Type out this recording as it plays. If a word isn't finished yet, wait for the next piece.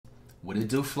What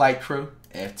it do, flight crew?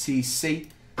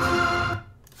 FTC.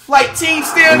 Flight team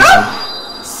stand up!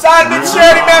 SIDEMEN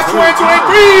charity match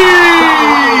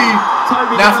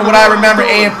 2023! Now from what I remember,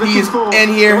 AMP is in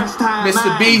here.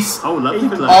 Mr. Beast. All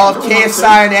of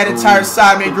KSI and that entire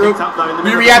SIDEMEN group.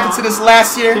 We reacted to this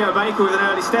last year.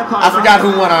 I forgot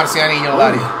who won, honestly. I ain't gonna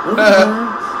lie to you.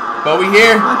 But we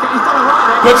here.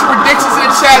 Put your predictions in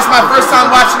the chat. It's my first time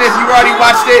watching it. If you already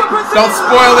watched it, don't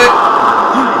spoil it.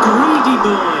 Greedy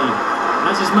boy.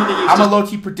 I'm gonna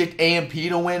low-key predict AMP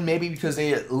to win, maybe because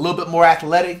they're a little bit more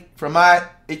athletic from my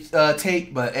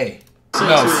take, but hey, who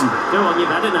knows? Go on,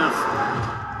 you've had enough.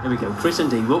 There we go. Chris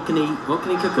and D, what can he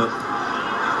cook up?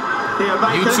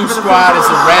 YouTube squad is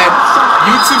a red.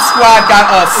 YouTube squad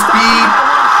got a speed.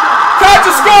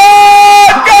 Counter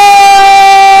squad! Go!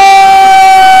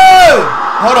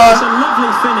 Hold on. It's a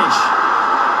lovely finish.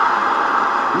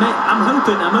 I'm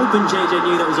hoping JJ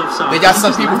knew that was offside. They got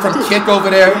some people from Kick over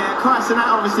there. Yeah, Christ, and that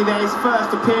obviously their first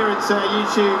appearance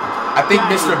YouTube. I think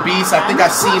Mr. Beast. I think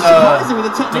I've seen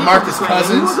DeMarcus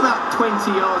Cousins he was about 20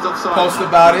 yards offside. post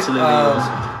about it.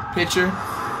 Picture.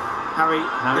 Harry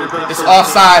it's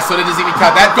offside, so that doesn't even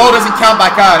count. That goal doesn't count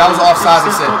by God. That was offside,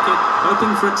 he said.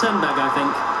 Hoping for a 10 bag, I think.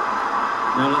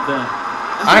 No, look there.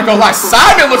 I ain't gonna lie.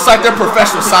 SIDEMEN looks like they're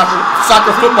professional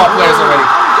soccer football players already.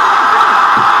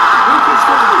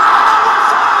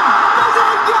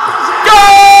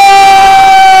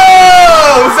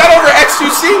 Is that over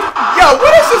XQC? Yo,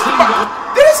 what is this?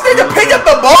 Did this nigga pick up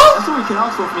the ball?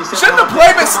 Shouldn't the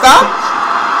play been stopped?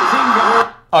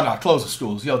 Oh no, close the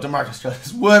schools. Yo, DeMarcus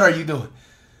Cousins, what are you doing?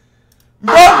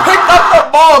 Bro, picked up the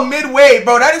ball midway,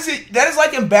 bro. That is it. That is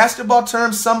like in basketball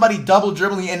terms, somebody double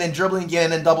dribbling and then dribbling again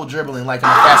and then double dribbling like in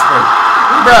a fast break.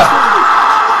 Bro.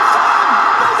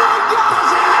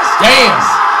 Damn.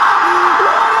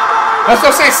 That's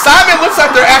what I'm saying. SIDEMEN looks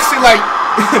like they're actually like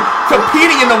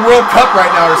competing in the World Cup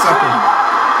right now or something.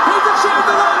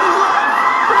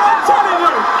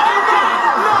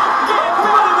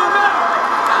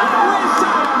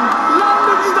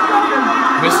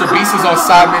 Mr. Beast is on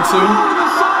SIDEMEN too.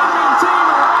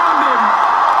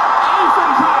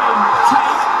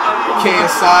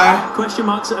 KSI. Question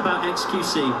marks about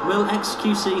XQC. Will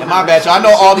XQC? And my bad, y'all. I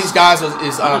know all these guys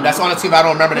is that's on the team. I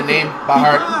don't remember the name by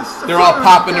heart. They're all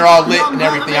popping. They're all lit and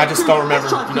everything. I just don't remember.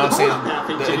 You know what I'm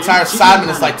saying? The entire SIDEMEN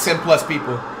is like 10+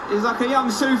 people. It's like a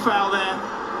young Sufa out there.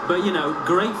 But you know,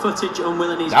 great footage on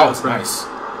Will and his That was nice.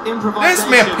 This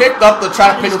man picked up to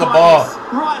try to pick up the ball.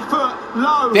 Right foot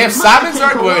low. Damn, SIDEMEN's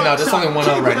already. Wait, no, there's only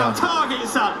 1-0 right now. Target,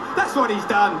 son. That's what he's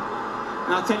done.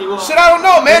 And I'll tell you what. Shit, I don't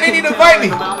know, man. They need to invite me.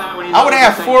 I would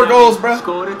have had 4 goals, bro.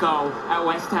 Scored a goal at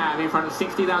West Ham in front of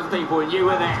 60,000 people, and you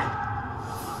were there.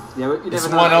 Yeah, it's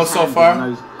 1-0 so far.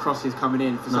 Those crosses coming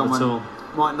in for someone who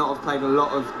might not have played a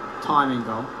lot of time in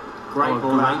goal. Great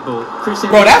ball.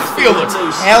 Bro, that field looks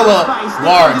hella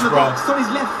large, bro.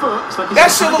 That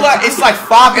shit look like it's like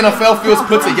 5 NFL fields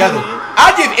put together.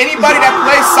 I give anybody that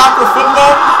plays soccer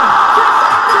football.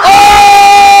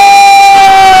 Oh!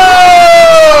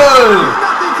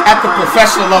 At the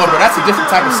professional level, bro. That's a different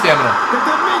type of stamina.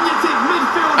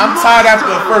 I'm tired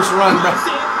after the first run, bro.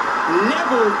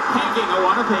 Level pegging a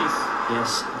one apiece.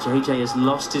 Yes, JJ has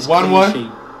lost his 1-1.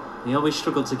 clean sheet. He always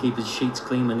struggled to keep his sheets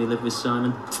clean when he lived with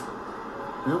SIDEMEN.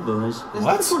 Oh, boys.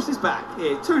 Let's push this back.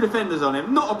 Here, 2 defenders on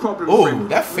him. Not a problem. Oh,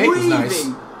 that fake was nice.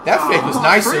 That fake was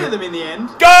nicer. 3 of them in the end.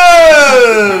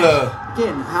 Good!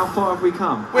 Again, how far have we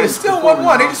come? Wait, it's still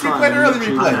 1-1. They just replayed an early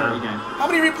replay. How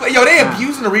many replay? Yo, they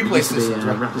abusing the replay system.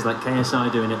 Rappers like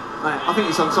KSI doing it. I think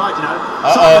it's onside, you know.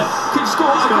 Uh-oh.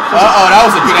 That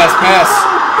was a good-ass pass.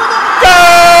 Go!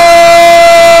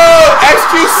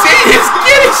 XQC is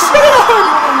getting shit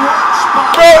on.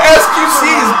 Bro, SQC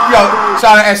is, yo,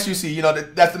 shout out SQC, you know,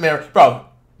 that's the man. Bro,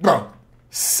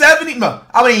 70, no,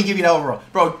 I wouldn't even give you that overall.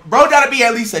 Bro, gotta be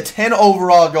at least a 10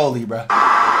 overall goalie, bro. And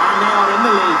they are in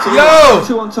the lead. Yo!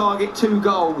 2 on target, 2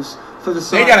 goals for the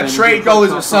side. They gotta trade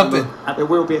goalies or something. There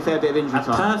will be a fair bit of injury time.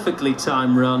 A perfectly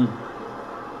timed run.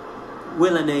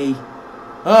 Will and E.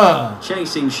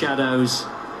 Chasing shadows.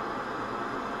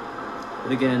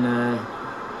 But again,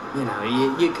 you know,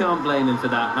 you can't blame him for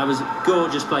that. That was a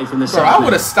gorgeous play from the side. Bro, I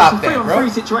would have stopped that, bro.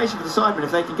 It's a 3-on-3 situation for the SIDEMEN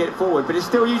if they can get it forward, but it's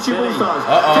still YouTube All-Stars.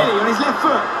 Philly on his left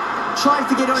foot. Tries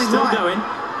to get it on his right. Going.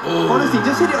 Honestly,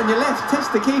 just hit it on your left.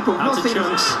 Test the keeper. Out of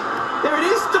chunks. There it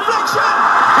is. Deflection!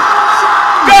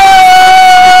 Go!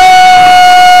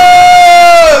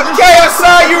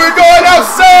 KSI, you were going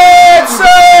outside, sir!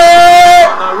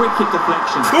 No, wicked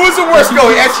deflection. Who is the worst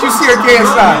goalie, XQC or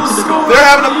KSI? They're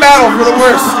having a battle for the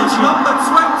worst.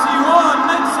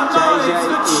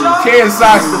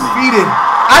 KSI's defeated.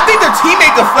 I think their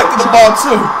teammate deflected the ball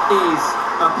too.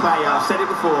 a player. I've said it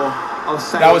before. I'll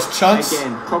say that was Chunks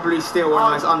again. Probably still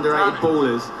one of the most underrated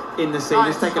ballers in the scene.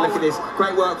 Let's take a look at this.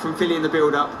 Great work from Philly in the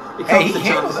build-up. It comes to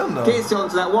Chunks. Gets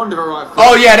onto that Wanderer right foot.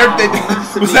 Oh yeah,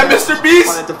 was that Mr. Beast?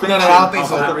 No, I don't think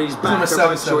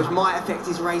so. Which might affect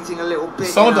his rating a little bit.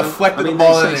 Someone deflected the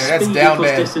ball in there. That's down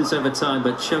bad. Distance over time,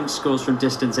 but Chunks scores from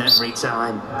distance every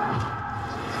time.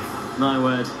 My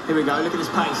word. Here we go. Look at this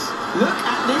pace. Look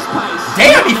at this pace.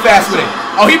 Damn, he fast with it.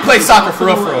 Oh, he plays soccer for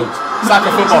real.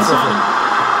 Soccer football for real.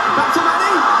 Back to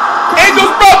Manny.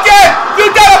 Angel's broken.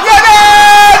 You gotta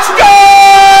finish. Go!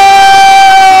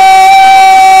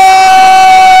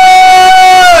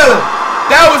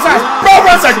 That was nice. Bro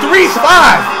runs a 3-5.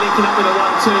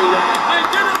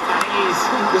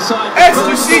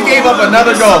 XQC gave up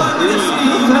another goal.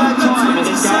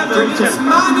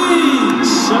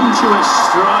 Sumptuous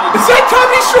strike. Is that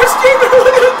Tommy Short's game?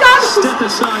 Step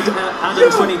aside,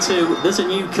 Adam 22. There's a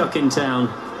new cook in town.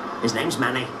 His name's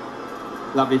Manny.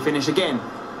 Lovely finish again.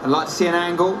 I'd like to see an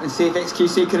angle and see if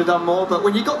XQC could have done more, but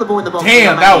when you got the ball in the box,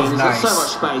 damn, that was nice. So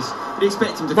much space. You'd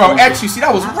expect him to. Bro, XQC,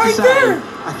 that was right there.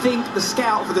 I think the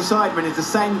scout for the Sidemen is the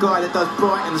same guy that does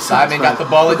Brighton. The Sidemen got the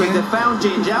ball again. They found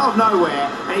Ginger out of nowhere,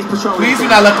 and he's patrolling. Please do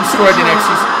not let them score again,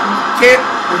 XQC. Kid.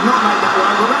 They've not made that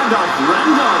one, but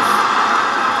Randolph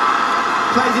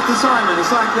plays it to Simon. It's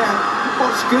like that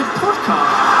What's Good podcast.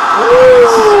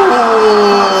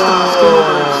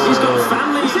 He's got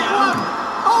family.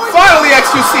 Finally,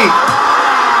 XQC.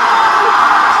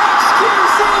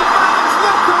 XQC fans,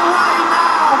 look away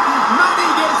now. Manny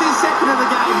gets his second of the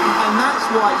game, and that's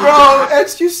why. Bro,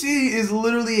 XQC is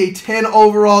literally a 10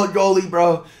 overall goalie,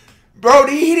 bro. Bro,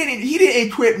 he didn't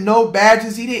equip no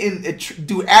badges. He didn't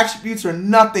do attributes or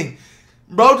nothing.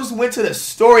 Bro just went to the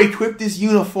store, equipped his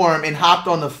uniform, and hopped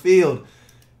on the field.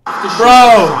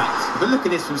 Bro. But look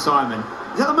at this from Simon.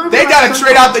 Is that the movie? They gotta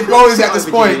trade out the goalies at this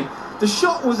point. The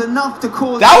shot was enough to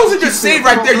cause. That was a good save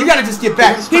right there. You gotta just get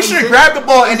back. He should have grabbed the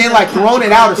ball and then like thrown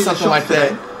it out or something like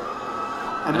that.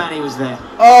 And Manny was there.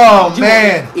 Oh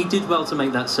man, he did well to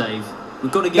make that save.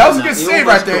 We've got to give that was a good save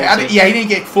right there. Yeah, he didn't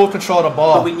get full control of the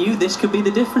ball. But we knew this could be the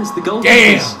difference. The goal.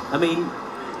 Damn. I mean,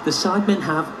 the Sidemen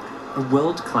have a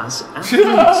world-class athlete.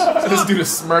 This dude is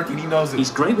smirking. He knows it.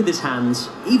 He's great with his hands.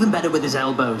 Even better with his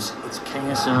elbows. It's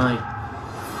KSI.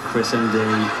 Chris MD.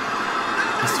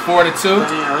 It's 4-2.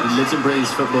 He lives and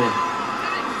breathes football.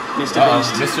 Mr.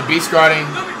 Beast. Mr. Beast guarding.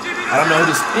 I don't know who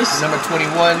this is. Number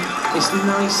 21. It's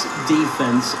nice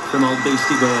defense from old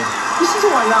Beastie Boy. This is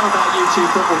what I love about YouTube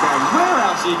football games. Where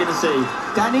else are you going to see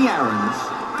Danny Aaron's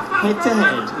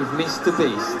head-to-head with Mr.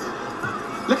 Beast?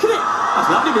 Look at it. That's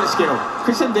a lovely bit of skill.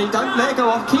 Chris MD, don't let it go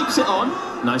off. Keeps it on.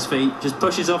 Nice feet. Just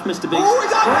pushes off Mr. Beast. Oh,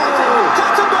 it's up.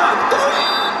 Kattenberg, do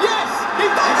it. Yes,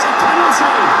 he's done it.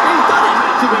 He's done it.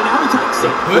 Now he takes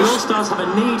it. The All-Stars have a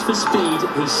need for speed.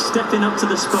 He's stepping up to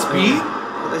the spot. Speed?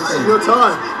 This is your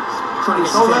time.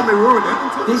 Don't let me ruin it.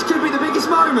 This could be the biggest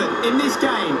moment in this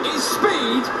game. It's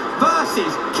Speed versus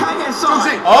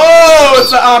KSI. Oh,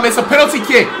 it's a penalty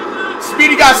kick.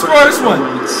 Speedy got scored this one.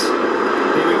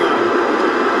 Here we go.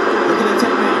 Look at the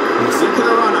technique. Look at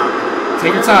the run-up.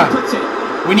 Take your time.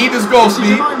 We need this goal, Speed.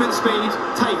 This is the moment, Speed.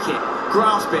 Take it.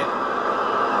 Grasp it.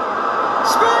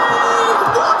 Speed!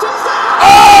 What is that?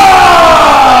 Oh!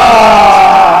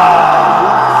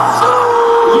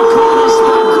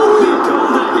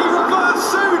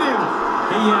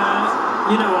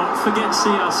 You know what? Forget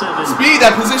CR7. Speed,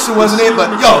 that position wasn't it, but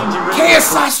yo,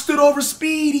 KSI stood over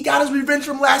Speed. He got his revenge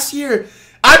from last year.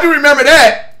 I do remember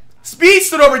that. Speed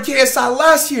stood over KSI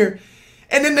last year,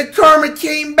 and then the karma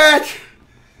came back.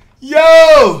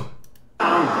 Yo!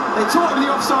 They taught him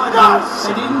the offside rules.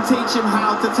 They didn't teach him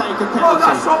how to take a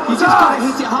penalty. You just gotta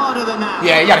hit it harder than that.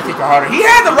 Yeah, you gotta kick it harder. He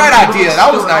had the right idea.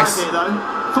 That was nice.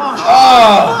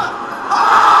 Oh!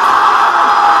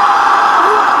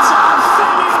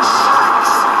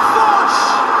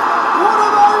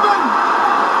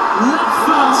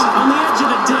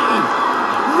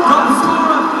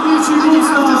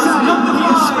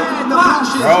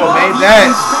 Bro, made that.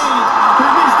 Who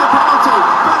missed the penalty,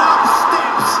 but up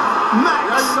steps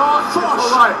Max Fosh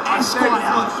Esquire.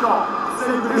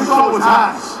 The shot was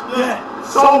ass. Yeah,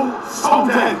 so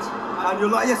dead. And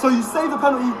you're like, yeah, so you saved the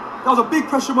penalty. That was a big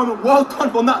pressure moment. Well done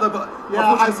on that, though. But yeah,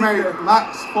 I made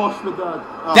Max Fosh with that.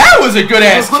 That was a good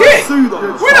ass kick.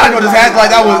 We're not gonna just act like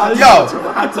that was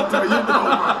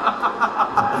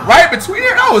right between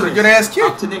here. That was a good ass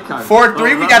kick.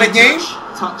 4-3. We got a game.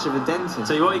 Touch of a dentist.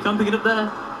 So you what? You can't pick it up there.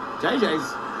 JJ's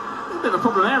a bit of a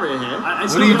problem area here. What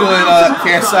are you doing,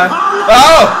 KSI?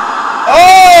 Oh!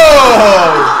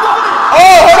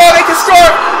 Hold on, they can score.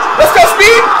 Let's go,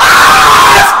 Speed!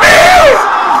 Ah!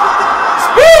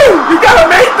 Speed! You gotta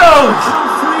make those!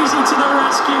 Freezy to the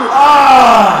rescue.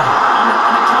 Oh,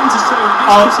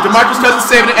 DeMarcus Cousins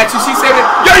saving it. XUC saving it.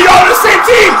 Yo, y'all on the same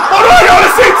team! Hold on, y'all on the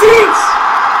same team!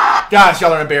 Guys,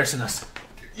 y'all are embarrassing us.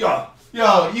 Yo,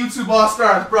 YouTube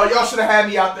All-Stars, bro. Y'all should have had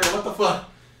me out there. What the fuck?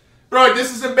 Bro,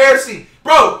 this is embarrassing.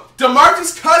 Bro,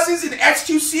 DeMarcus Cousins and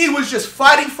XQC was just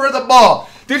fighting for the ball.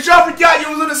 Did y'all forget you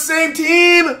was on the same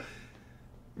team?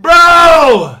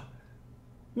 Bro!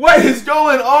 What is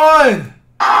going on?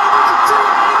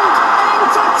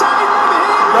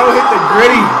 Bro hit the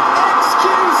gritty.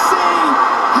 XQC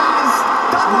has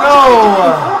done No.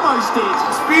 almost did.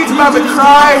 Speed's about to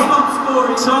cry.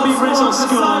 Toby Rizzle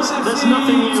scores. There's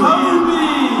nothing new here.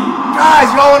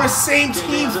 Guys, y'all on the same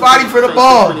team fighting for the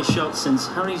ball. Many shots since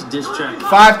Harry's diss track.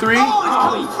 5-3.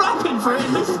 Oh, he's flapping for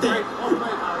it, missed it.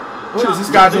 What is this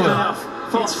guy doing?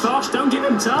 It's Fosh, don't give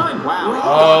him time. Wow.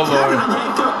 Oh, Lord.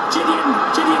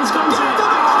 Gideon's gone to it.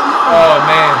 Oh,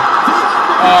 man.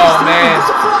 Oh, man.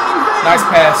 Nice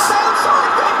pass.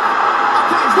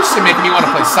 This shit making me want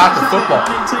to play soccer football.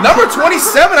 Number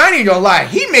 27, I ain't gonna lie.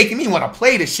 He making me want to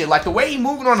play this shit. Like the way he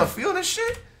moving on the field and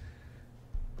shit.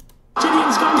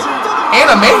 Gideon's gone to it.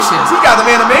 Animations. He got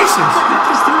them animations.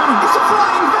 It's a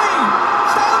flying V.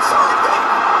 Stay outside V.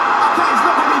 Okay, it's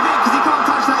not going to be big because he can't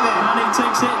touch that there. Manning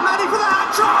takes it. Manning for the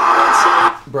hat trick.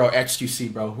 Bro,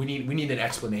 XQC, bro. We need an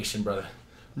explanation, brother.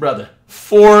 Brother.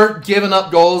 4 giving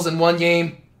up goals in one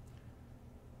game.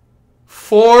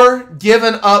 4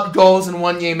 giving up goals in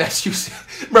one game,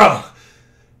 XQC. Bro.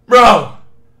 Bro.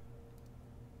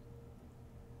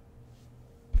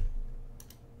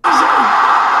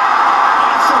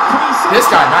 This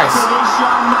guy, nice.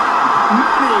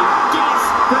 Manny gets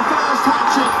the first hat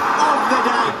trick of the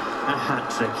day. A hat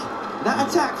trick. That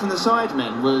attack from the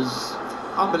sidemen was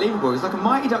unbelievable. It was like a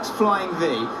Mighty Ducks flying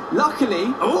V. Luckily,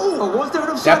 was there an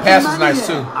offside? That pass from was Manny nice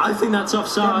there? too. I think that's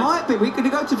offside. It might be. We're going to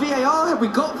go to VAR. Have we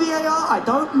got VAR? I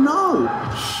don't know.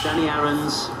 Danny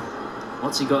Aarons.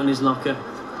 What's he got in his locker?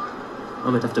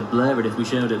 Oh, we'd have to blur it if we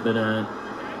showed it, but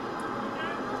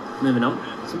moving on.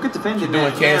 Some good defending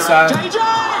Doing there. KSI. JJ!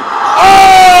 Oh!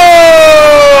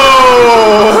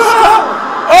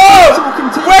 Oh!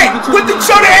 Wait, with the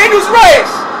show the angles right.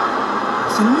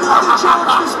 It's another chance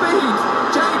for speed.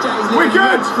 JJ's We're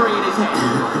good. free in his head.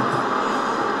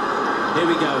 Here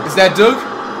we go. Is that Duke?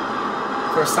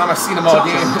 First time I've seen him all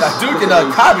game. Duke and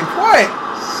Kai been quiet.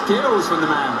 Skills from the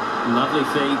man. Lovely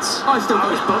feet. Oh, he's still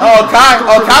got his body. Oh, Kai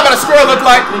about to score, look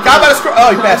like. Kai about to score.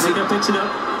 Oh, he passed it. Nico picks it up.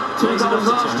 2 goals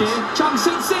last year. Chung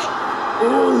sits it.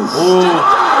 Ooh.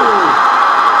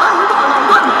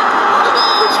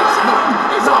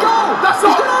 It's a goal. That's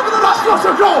not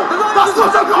a goal. That's not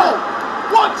a goal.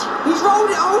 What? He's rolled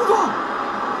it over.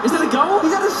 Is that a goal?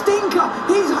 He's had a stinker.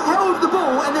 He's held the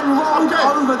ball and then rolled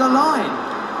over the line.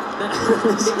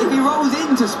 If he rolls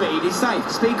into Speed, he's safe.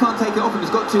 Speed can't take it off him. He's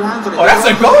got 2 hands on it. Oh, that's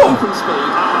a goal. From Speed.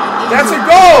 That's a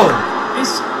goal.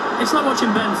 It's like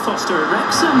watching Ben Foster at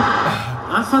Wrexham.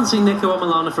 I fancy Nico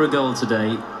Omilana for a goal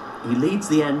today. He leads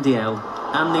the NDL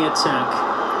and the attack.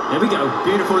 Here we go.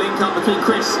 Beautiful link up between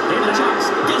Chris. Here the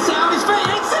chance. Gets it out of his feet.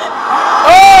 Hits it.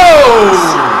 Oh!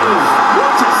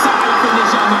 What a save from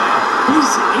this young man.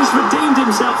 He's redeemed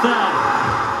himself there.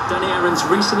 Danny Aarons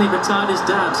recently retired his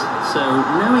dad, so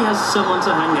now he has someone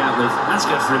to hang out with. That's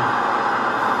good for him.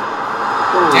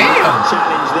 Damn!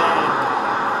 Challenge there.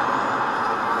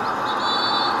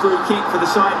 Free kick for the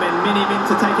sidemen. Mini Min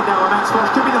to take it down on that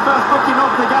spot. Could be the first booking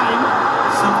of the game.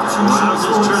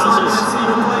 Trousers.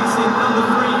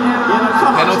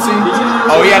 Penalty?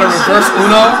 Oh, he had a reverse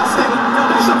Uno?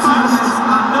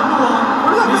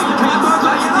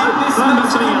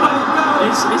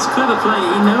 It's clever play.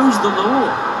 He knows the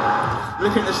law.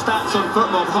 Look at the stats on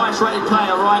football. Highest rated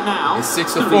player right now. It's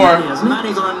 6 of 4.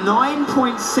 Manny's on a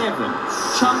 9.7.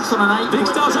 Chunks on an 8. Big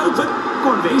Star's open.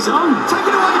 Go on, Vic. He's on. Take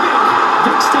it away, Vic.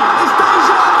 Big Star. It's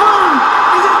Deja Vu.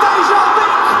 Is it Deja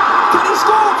Vic? Can he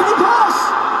score? Can he pass?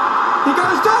 He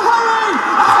goes to Harry.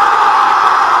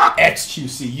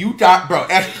 XQC, you got, bro.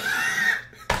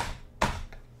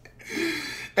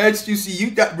 XQC, you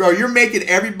got, bro. You're making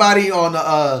everybody on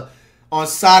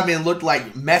Sidemen look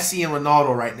like Messi and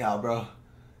Ronaldo right now, bro.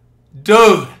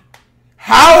 Dude,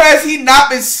 how has he not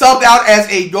been subbed out as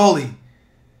a goalie?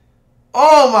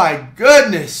 Oh my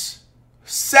goodness,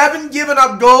 7 giving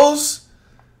up goals.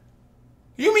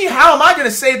 You mean how am I gonna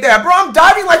save that, bro? I'm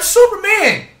diving like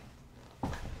Superman.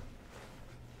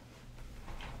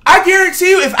 I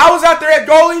guarantee you, if I was out there at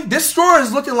goalie, this score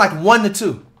is looking like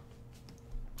 1-2.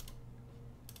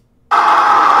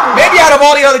 Maybe out of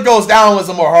all the other goals, that one was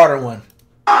a more harder one.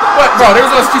 But, bro, there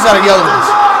was no excuse out of the other ones.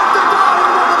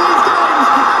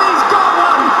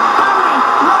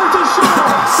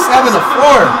 7-4.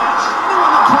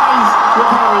 Anyone that plays with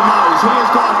Harry knows he has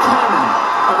got a cannon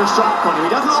of a strike on him.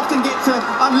 He doesn't often get to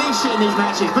unleash it in these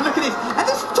matches, but look at this. And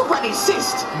let's talk about the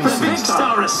assist. The big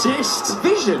star assist.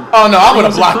 Vision. Oh no, I would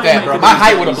have blocked that, bro. My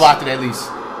height would have blocked it at least.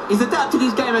 He's adapted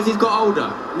his game as he's got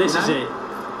older. This is it.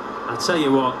 I tell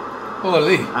you what.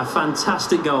 Holy. A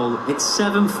fantastic goal. It's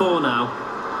 7-4 now.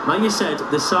 Like you said,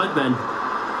 the sidemen,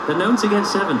 they're known to get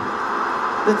 7.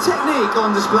 The technique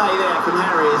on display there from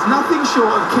Harry is nothing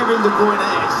short of Kevin De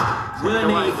Bruyne-esque.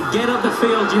 Willie, get up the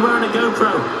field. You're wearing a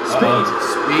GoPro. Speed.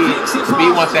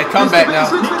 Speed wants that comeback now.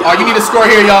 Oh, you need to score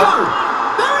here, y'all.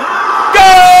 Go!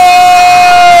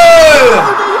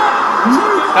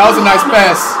 That was a nice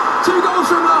pass. 2 goals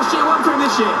from last year, 1 from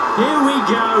this year. Here we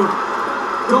go.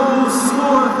 Goal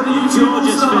scored for the YouTube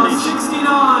All-Stars,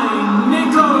 69,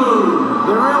 Nico.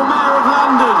 The real mayor of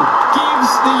London gives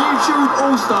the YouTube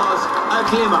All-Stars a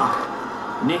glimmer.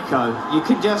 Nico, you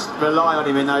can just rely on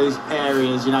him in those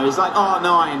areas, you know, he's like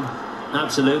R9.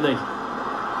 Absolutely.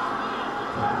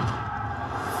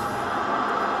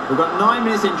 We've got 9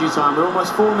 minutes injury time, we're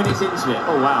almost 4 minutes into it.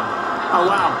 Oh wow, oh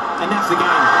wow, and that's the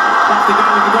game. That's the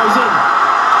game if it goes in.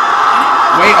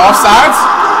 Wait, offsides?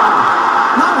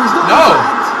 No, he's not. No.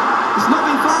 It's not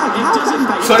been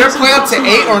flagged. So they're playing up to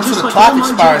 8 or until the clock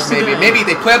expires, maybe. Maybe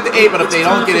they play up to 8, but if they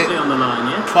don't get it,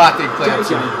 clock they play up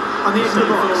to. On the edge of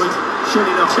the box.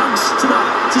 Surely not. Chunks to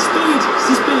speed.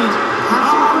 To speed.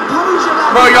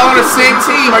 Bro, y'all on the same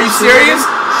team. Are you serious?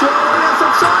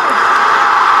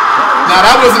 Now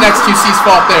that wasn't XQC's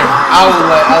fault there. I'll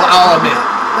admit.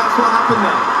 That's what happened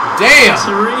there. Damn.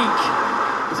 Tariq.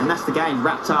 And that's the game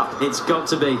wrapped up. It's got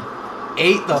to be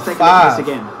 8-5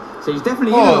 again. So he's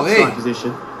definitely in an offside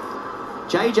position.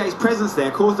 JJ's presence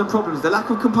there caused them problems. The lack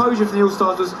of composure from the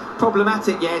All-Stars was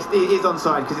problematic. Yes, it is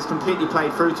onside because it's completely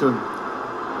played through to him.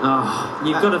 Oh,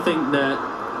 you've got to think that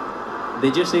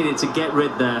they just needed to get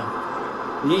rid there.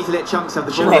 You need to let Chunks have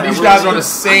the ball. Bro, these guys are on the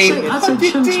same. I'd say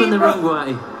Chunks went the wrong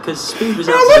way because speed was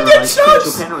out look to the at right.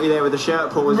 Chunks! Penalty there with the shirt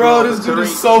pull as bro, well. this dude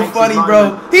is so funny,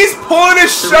 bro. He's pulling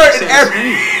his shirt and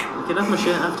everything. You can have my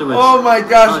shirt afterwards. Oh my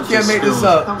gosh, you can't make this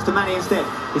up. Comes to Manny instead.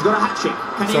 He's got a hat trick.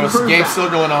 Can he So the improve game's that? still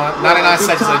going on. 99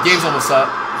 seconds, so the game's almost up.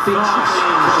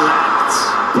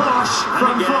 Bosh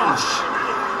from Bosh.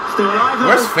 Still alive.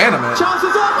 Where's Phantom at?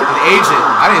 Chances up. An agent.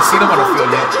 I didn't see them on the field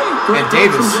yet. And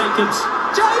Davis.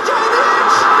 JJ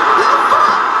Lynch.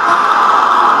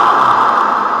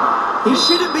 He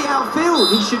shouldn't be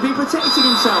outfield. He should be protecting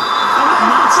himself.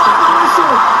 And that's the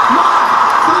whistle. Mark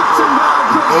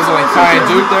Flattenberg puts Those are like Kai and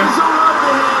Duke there. all over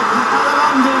here at the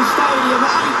London Stadium.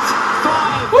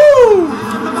 8-5. Woo!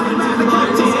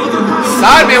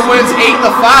 Sidemen wins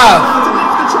 8-5.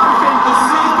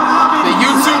 The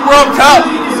YouTube World Cup.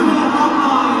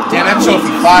 Damn, that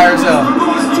trophy fires up.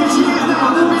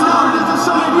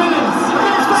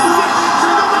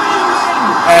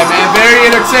 Hey man, very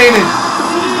entertaining.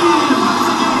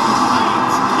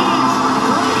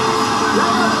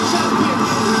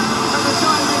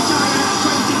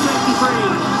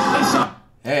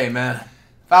 Hey man,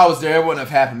 if I was there, it wouldn't have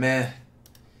happened, man.